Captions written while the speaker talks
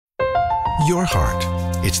Your heart.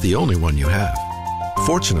 It's the only one you have.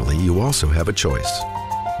 Fortunately, you also have a choice.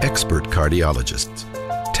 Expert cardiologists,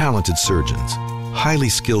 talented surgeons, highly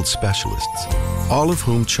skilled specialists, all of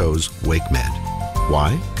whom chose WakeMed.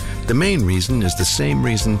 Why? The main reason is the same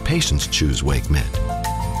reason patients choose WakeMed.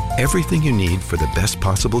 Everything you need for the best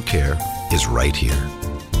possible care is right here.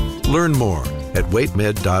 Learn more at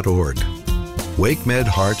wakemed.org. WakeMed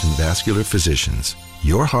Heart and Vascular Physicians.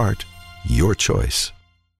 Your heart, your choice.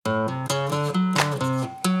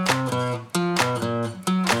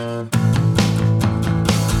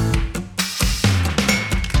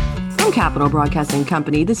 From Capital Broadcasting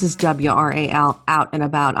Company, this is WRAL Out and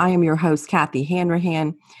About. I am your host, Kathy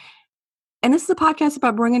Hanrahan. And this is a podcast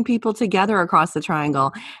about bringing people together across the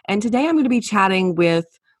triangle. And today I'm going to be chatting with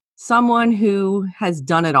someone who has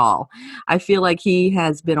done it all. I feel like he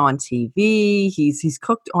has been on TV. He's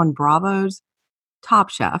cooked on Bravo's Top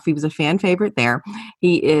Chef. He was a fan favorite there.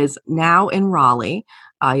 He is now in Raleigh.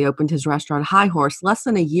 He opened his restaurant High Horse less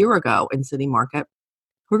than a year ago in City Market.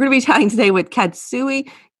 We're going to be chatting today with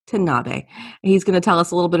Katsui Tanabe. He's going to tell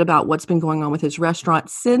us a little bit about what's been going on with his restaurant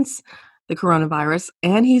since the coronavirus.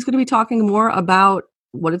 And he's going to be talking more about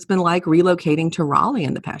what it's been like relocating to Raleigh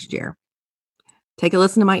in the past year. Take a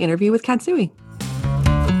listen to my interview with Katsui.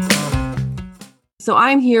 So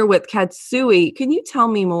I'm here with Katsui. Can you tell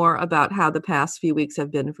me more about how the past few weeks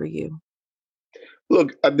have been for you?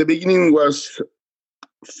 Look, at the beginning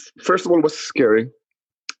first of all, was scary.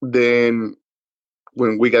 Then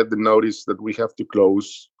when we got the notice that we have to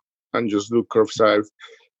close and just do curbside,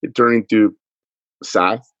 it turned into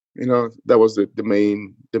sad. That was the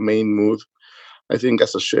main mood. I think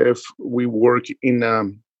as a chef, we work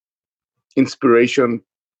in inspiration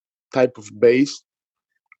type of base,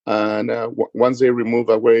 and once they remove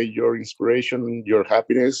away your inspiration, your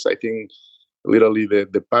happiness, I think literally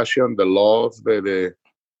the passion, the love, the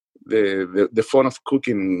fun of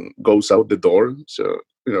cooking goes out the door. So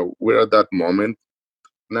we're at that moment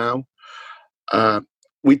now.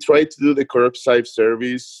 We try to do the curbside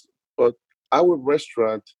service, but our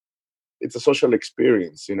restaurant, it's a social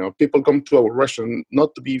experience. People come to our restaurant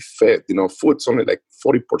not to be fed. Food's only like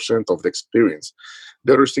 40% of the experience.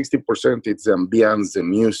 The other 60%, it's the ambience, the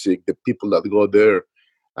music, the people that go there.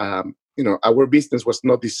 Our business was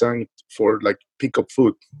not designed for like pick up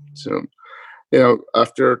food. So,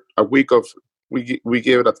 after a week of, we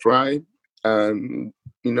gave it a try, and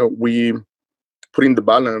we put in the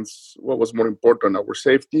balance what was more important: our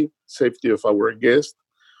safety of our guests,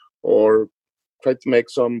 or try to make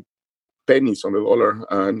some pennies on the dollar.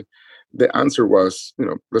 And the answer was,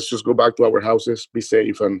 let's just go back to our houses, be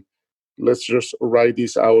safe, and let's just ride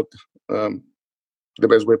this out the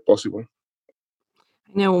best way possible.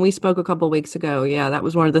 When we spoke a couple of weeks ago, that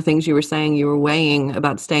was one of the things you were saying. You were weighing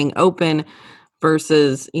about staying open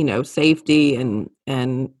versus, safety.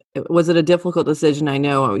 And was it a difficult decision? I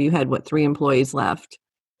know you had 3 employees left.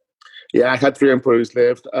 Yeah, I had 3 employees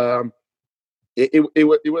left.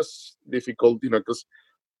 It was difficult, because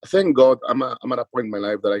thank God I'm at a point in my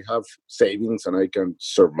life that I have savings and I can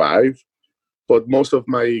survive. But most of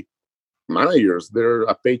my managers, they're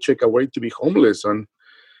a paycheck away to be homeless. And,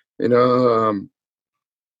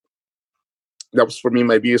 that was for me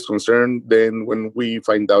my biggest concern. Then when we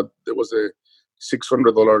find out there was a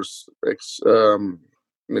 $600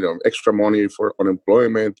 extra money for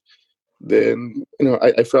unemployment, then,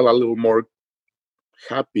 I felt a little more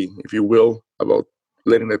happy, if you will, about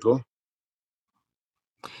letting it go.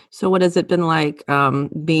 So what has it been like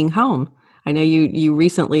being home? I know you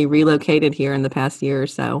recently relocated here in the past year or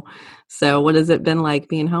so. So what has it been like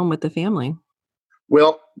being home with the family?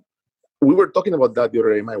 Well, we were talking about that the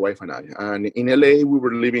other day, my wife and I. And in LA, we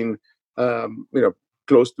were living,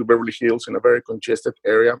 close to Beverly Hills in a very congested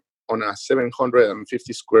area on a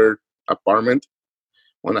 750 square apartment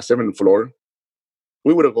on a 7th floor.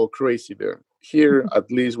 We would have gone crazy there. Here,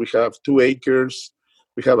 at least we have 2 acres.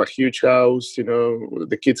 We have a huge house.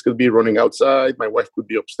 The kids could be running outside. My wife could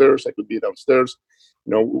be upstairs. I could be downstairs.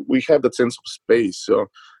 We have that sense of space.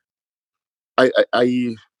 So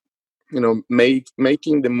I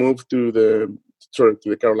making the move to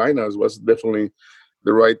the Carolinas was definitely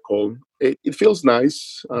the right call. It feels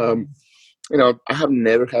nice. I have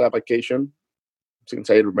never had a vacation since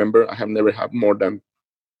I remember. I have never had more than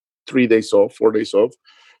 3 days off, 4 days off.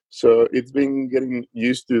 So it's been getting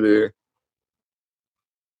used to the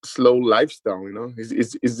slow lifestyle.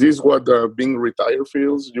 Is this what being retired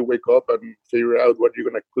feels? You wake up and figure out what you're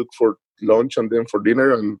gonna cook for lunch and then for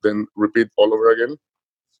dinner, and then repeat all over again.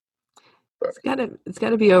 It's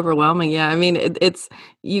gotta be overwhelming. Yeah. I mean, it's,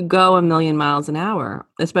 you go a million miles an hour,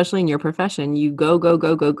 especially in your profession. You go,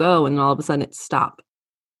 and all of a sudden it's stop.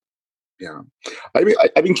 Yeah,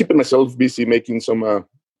 I've been keeping myself busy making some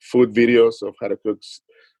food videos of how to cook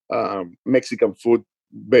Mexican food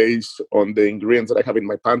based on the ingredients that I have in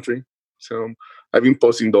my pantry. So I've been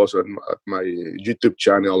posting those on my YouTube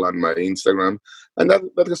channel and my Instagram, and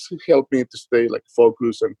that has helped me to stay like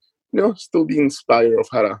focused and still be inspired of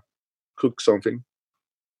how to cook something.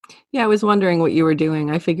 Yeah, I was wondering what you were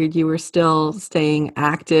doing. I figured you were still staying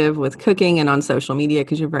active with cooking and on social media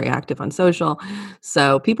because you're very active on social.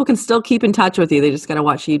 So people can still keep in touch with you. They just got to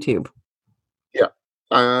watch YouTube. Yeah,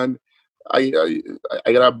 and I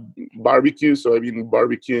got a barbecue, so I've been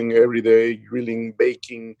barbecuing every day, grilling,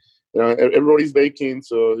 baking. Everybody's baking,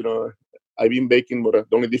 so I've been baking, but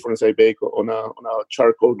the only difference I bake on a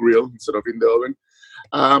charcoal grill instead of in the oven.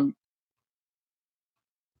 Um,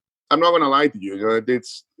 I'm not gonna lie to you.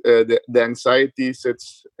 It's the anxiety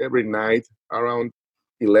sets every night around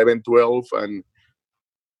 11, 12, and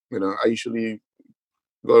I usually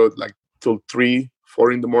go like till 3,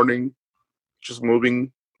 4 in the morning, just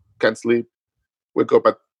moving, can't sleep. Wake up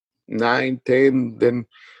at 9, 10. Then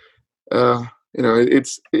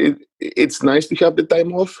it's nice to have the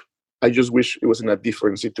time off. I just wish it was in a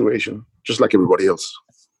different situation, just like everybody else.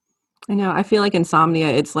 I know. I feel like insomnia,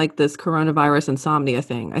 it's like this coronavirus insomnia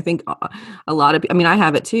thing. I think a lot of, I mean, I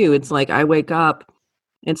have it too. It's like I wake up,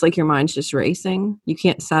 it's like your mind's just racing. You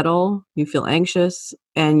can't settle. You feel anxious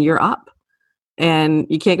and you're up and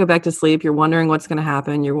you can't go back to sleep. You're wondering what's going to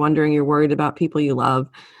happen. You're worried about people you love.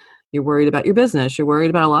 You're worried about your business. You're worried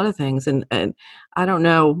about a lot of things. And I don't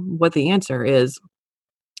know what the answer is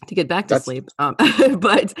to get back to sleep.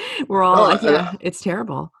 But we're all, yeah, it's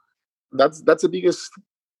terrible. That's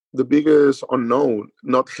the biggest unknown,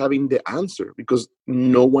 not having the answer, because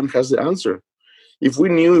no one has the answer. If we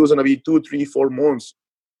knew it was going to be 2, 3, 4 months,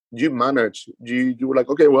 you manage. You were like,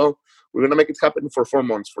 okay, well, we're going to make it happen for 4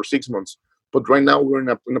 months, for 6 months. But right now we're in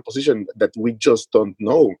a position that we just don't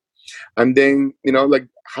know. And then, like,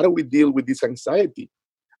 how do we deal with this anxiety?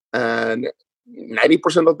 And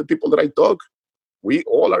 90% of the people that I talk, we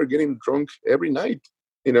all are getting drunk every night,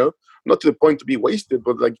 not to the point to be wasted,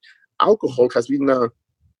 but like alcohol has been a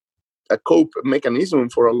cope mechanism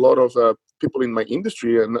for a lot of people in my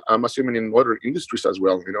industry, and I'm assuming in other industries as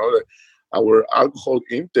well. Our alcohol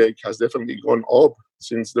intake has definitely gone up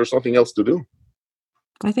since there's nothing else to do.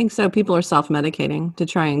 I think so. People are self-medicating to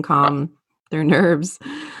try and calm their nerves.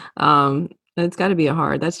 It's got to be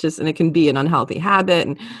and it can be an unhealthy habit.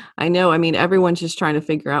 And I know, everyone's just trying to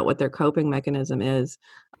figure out what their coping mechanism is.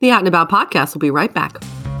 The Out and About podcast will be right back.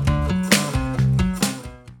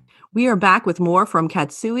 We are back with more from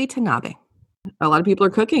Katsui Tanabe. A lot of people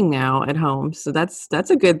are cooking now at home, so that's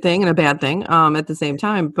a good thing and a bad thing at the same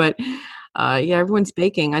time. But yeah, everyone's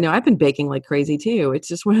baking. I know I've been baking like crazy too. It's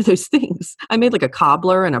just one of those things. I made like a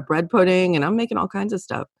cobbler and a bread pudding, and I'm making all kinds of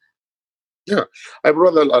stuff. Yeah, I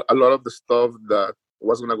brought a lot of the stuff that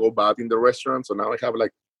was gonna go bad in the restaurant, so now I have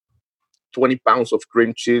like 20 pounds of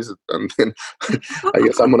cream cheese, and then I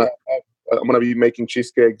guess I'm gonna be making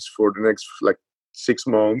cheesecakes for the next like 6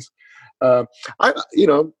 months.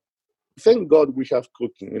 Thank God we have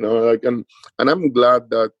cooking, and I'm glad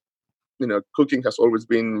that cooking has always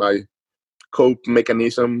been my cope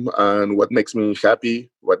mechanism and what makes me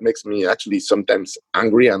happy, what makes me actually sometimes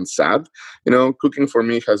angry and sad. Cooking for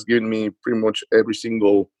me has given me pretty much every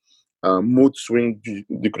single mood swing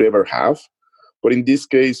you could ever have. But in this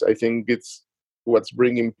case, I think it's what's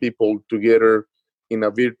bringing people together in a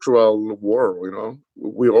virtual world.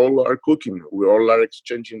 We all are cooking. We all are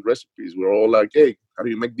exchanging recipes. We're all like, hey, how do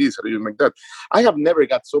you make this? How do you make that? I have never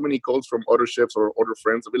got so many calls from other chefs or other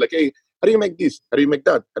friends to be like, hey, how do you make this? How do you make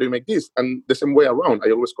that? How do you make this? And the same way around,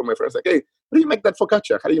 I always call my friends like, hey, how do you make that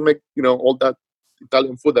focaccia? How do you make, all that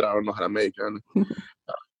Italian food that I don't know how to make? And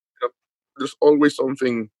there's always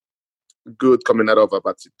something good coming out of a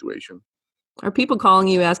bad situation. Are people calling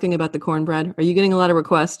you asking about the cornbread? Are you getting a lot of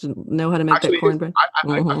requests to know how to make that cornbread?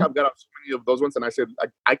 I have got so many of those ones, and I said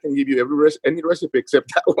I can give you any recipe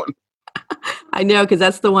except that one. I know, because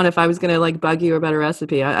that's the one. If I was going to like bug you about a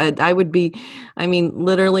recipe, I would be.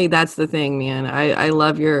 Literally, that's the thing, man. I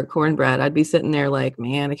love your cornbread. I'd be sitting there like,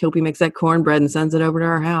 man, I hope he makes that cornbread and sends it over to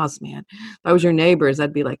our house, man. If I was your neighbors,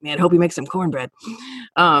 I'd be like, man, I hope he makes some cornbread.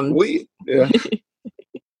 Yeah.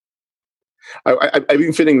 I've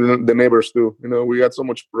been feeding the neighbors too. We got so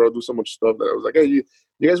much produce, so much stuff that I was like, hey,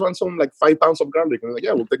 you guys want some like 5 pounds of garlic? And I'm like,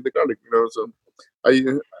 yeah, we'll take the garlic. So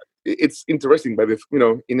it's interesting. But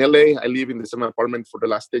in LA, I live in the same apartment for the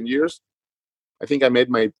last 10 years. I think I met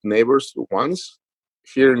my neighbors once.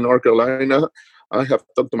 Here in North Carolina, I have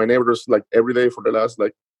talked to my neighbors like every day for the last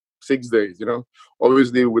like 6 days.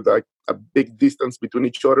 Obviously with like a big distance between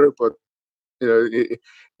each other, but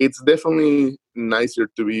It's definitely nicer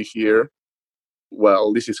to be here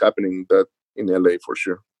while this is happening than in LA for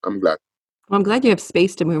sure. I'm glad. Well, I'm glad you have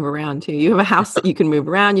space to move around too. You have a house that you can move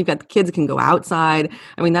around. You've got the kids that can go outside.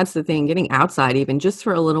 I mean, that's the thing, getting outside even just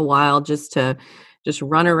for a little while, just to just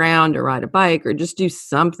run around or ride a bike or just do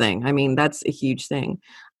something. I mean, that's a huge thing.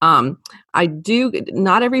 Um,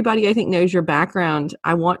 not everybody I think knows your background.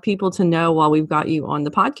 I want people to know while we've got you on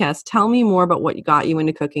the podcast, tell me more about what got you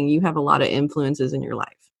into cooking. You have a lot of influences in your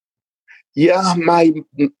life. Yeah,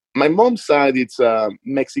 my mom's side, it's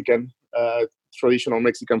Mexican, traditional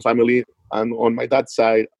Mexican family, and on my dad's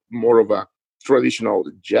side, more of a traditional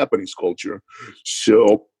Japanese culture.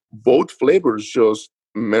 So both flavors just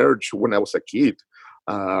merged when I was a kid.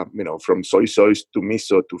 From soy sauce to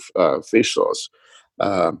miso to fish sauce,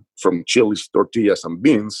 from chilies, tortillas, and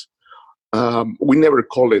beans. We never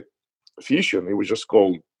called it fusion; it was just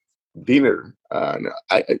called dinner. And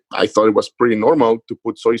I thought it was pretty normal to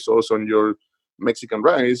put soy sauce on your Mexican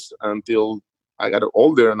rice until I got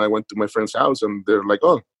older and I went to my friend's house and they're like,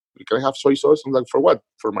 "Oh, can I have soy sauce?" I'm like, "For what?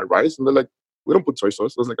 For my rice?" And they're like, "We don't put soy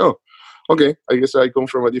sauce." I was like, "Oh, okay. I guess I come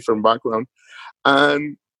from a different background."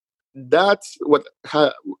 And that's what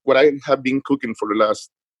I have been cooking for the last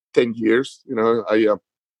 10 years.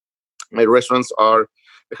 My restaurants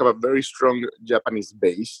they have a very strong Japanese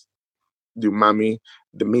base, the umami,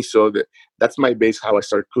 the miso. That's my base, how I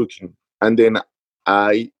start cooking. And then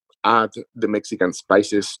I add the Mexican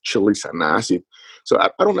spices, chilies, and acid. So I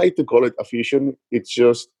don't like to call it a fusion. It's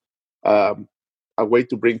just a way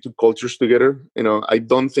to bring two cultures together. I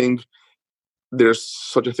don't think there's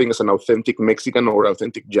such a thing as an authentic Mexican or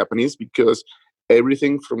authentic Japanese, because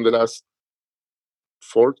everything from the last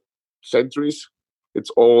 4 centuries, it's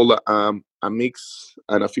all a mix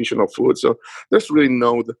and a fusion of food. So there's really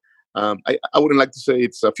no. I wouldn't like to say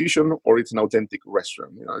it's a fusion or it's an authentic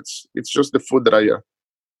restaurant. It's just the food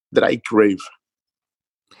that I crave.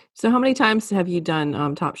 So how many times have you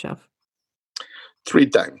done Top Chef? 3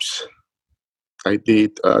 times. I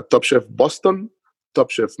did Top Chef Boston,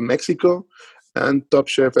 Top Chef Mexico, and Top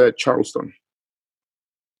Chef Charleston.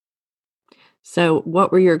 So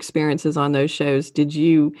what were your experiences on those shows?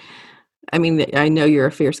 I know you're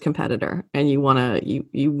a fierce competitor and you want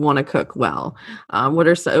to cook well. What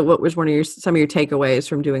was some of your takeaways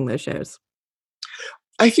from doing those shows?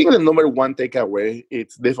 I think the number one takeaway,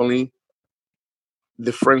 it's definitely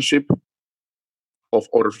the friendship of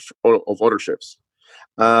other chefs.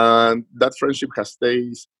 And that friendship has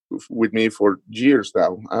stayed with me for years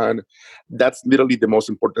now. And that's literally the most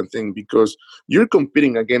important thing, because you're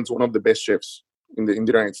competing against one of the best chefs in the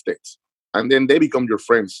United States. And then they become your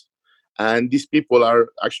friends. And these people are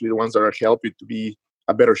actually the ones that are help you to be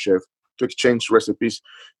a better chef, to exchange recipes,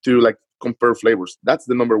 to compare flavors. That's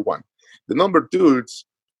the number one. The number two,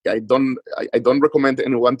 I don't recommend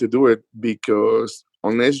anyone to do it, because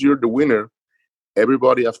unless you're the winner,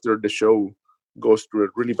 everybody after the show goes through a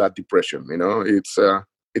really bad depression.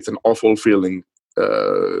 It's an awful feeling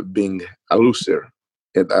being a loser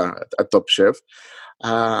at a Top Chef,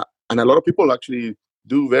 and a lot of people actually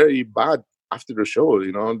do very bad after the show.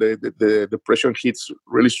 The depression hits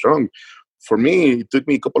really strong. For me, it took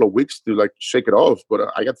me a couple of weeks to shake it off, but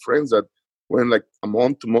I got friends that went a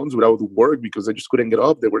month, 2 months without work because they just couldn't get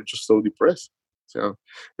up. They were just so depressed. So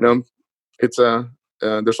it's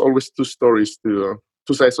there's always two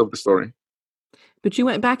sides of the story. But you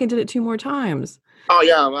went back and did it 2 more times. Oh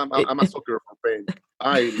yeah, I'm a sucker for pain.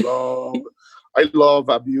 I love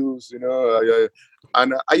abuse, and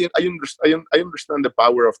I understand the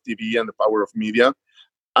power of TV and the power of media.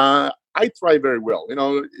 I try very well,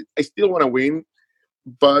 I still want to win,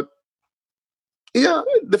 but yeah,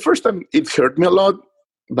 the first time it hurt me a lot.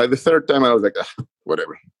 By the third time, I was like,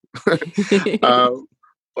 whatever.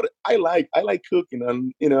 But I like cooking,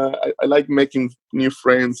 and I like making new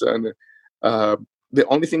friends, and the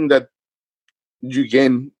only thing that you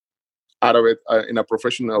gain out of it in a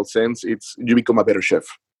professional sense, it's you become a better chef.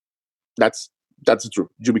 That's the truth.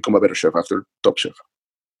 You become a better chef after Top Chef.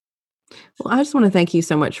 Well, I just want to thank you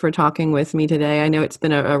so much for talking with me today. I know it's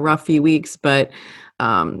been a rough few weeks, but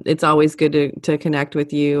it's always good to connect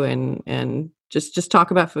with you and just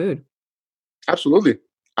talk about food. Absolutely.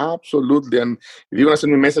 And if you want to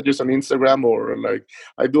send me messages on Instagram, or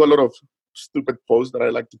I do a lot of stupid posts that I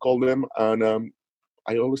like to call them, and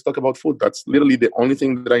I always talk about food. That's literally the only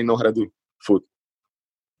thing that I know how to do. Food.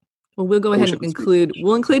 Well, we'll go ahead and include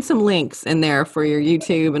some links in there for your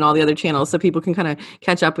YouTube and all the other channels, so people can kind of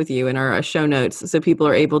catch up with you in our show notes, so people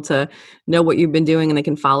are able to know what you've been doing and they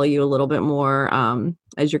can follow you a little bit more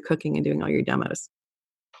as you're cooking and doing all your demos.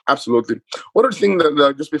 Absolutely. Other thing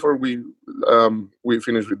that just before we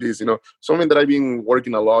finish with this, something that I've been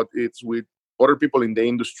working a lot, it's with other people in the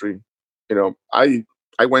industry.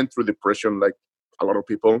 I went through depression like a lot of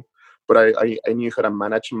people, but I knew how to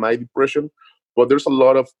manage my depression. But there's a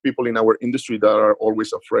lot of people in our industry that are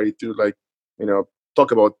always afraid to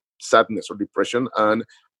talk about sadness or depression. And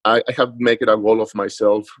I have made it a goal of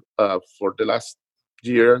myself for the last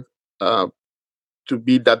year to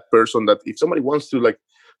be that person that if somebody wants to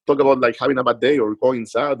talk about having a bad day or going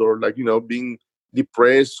sad or being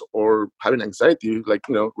depressed or having anxiety,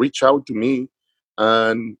 reach out to me.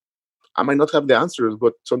 And I might not have the answers,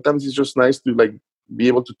 but sometimes it's just nice to be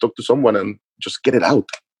able to talk to someone and just get it out.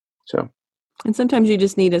 So. And sometimes you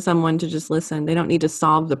just need someone to just listen. They don't need to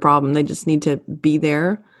solve the problem. They just need to be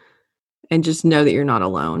there and just know that you're not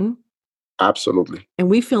alone. Absolutely. And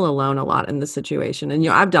we feel alone a lot in this situation. And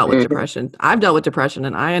I've dealt with depression. I've dealt with depression,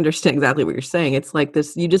 and I understand exactly what you're saying. It's like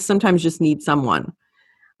this, you just sometimes just need someone,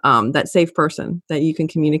 that safe person that you can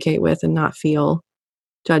communicate with and not feel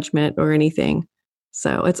judgment or anything.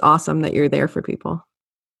 So it's awesome that you're there for people.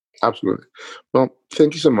 Absolutely. Well,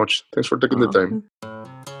 thank you so much. Thanks for taking the time.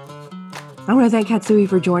 I want to thank Katsui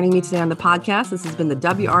for joining me today on the podcast. This has been the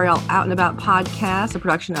WRAL Out and About podcast, a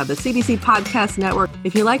production of the CBC Podcast Network.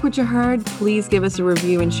 If you like what you heard, please give us a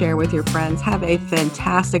review and share with your friends. Have a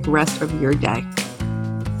fantastic rest of your day.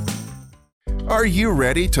 Are you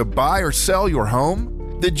ready to buy or sell your home?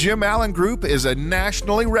 The Jim Allen Group is a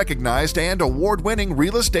nationally recognized and award-winning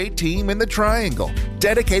real estate team in the Triangle,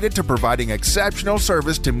 dedicated to providing exceptional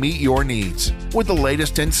service to meet your needs. With the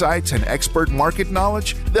latest insights and expert market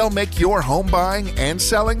knowledge, they'll make your home buying and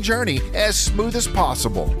selling journey as smooth as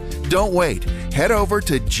possible. Don't wait. Head over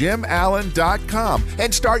to jimallen.com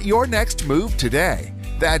and start your next move today.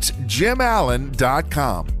 That's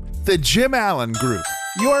jimallen.com. The Jim Allen Group,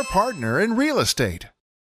 your partner in real estate.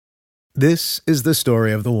 This is the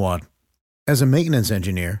story of the one. As a maintenance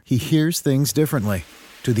engineer, he hears things differently.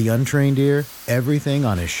 To the untrained ear, everything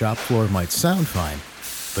on his shop floor might sound fine,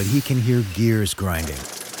 but he can hear gears grinding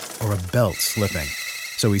or a belt slipping.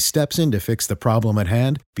 So he steps in to fix the problem at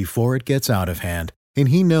hand before it gets out of hand. And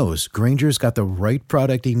he knows Grainger's got the right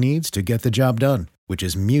product he needs to get the job done, which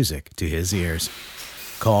is music to his ears.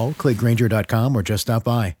 Call, click Grainger.com, or just stop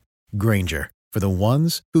by. Grainger, for the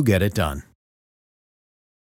ones who get it done.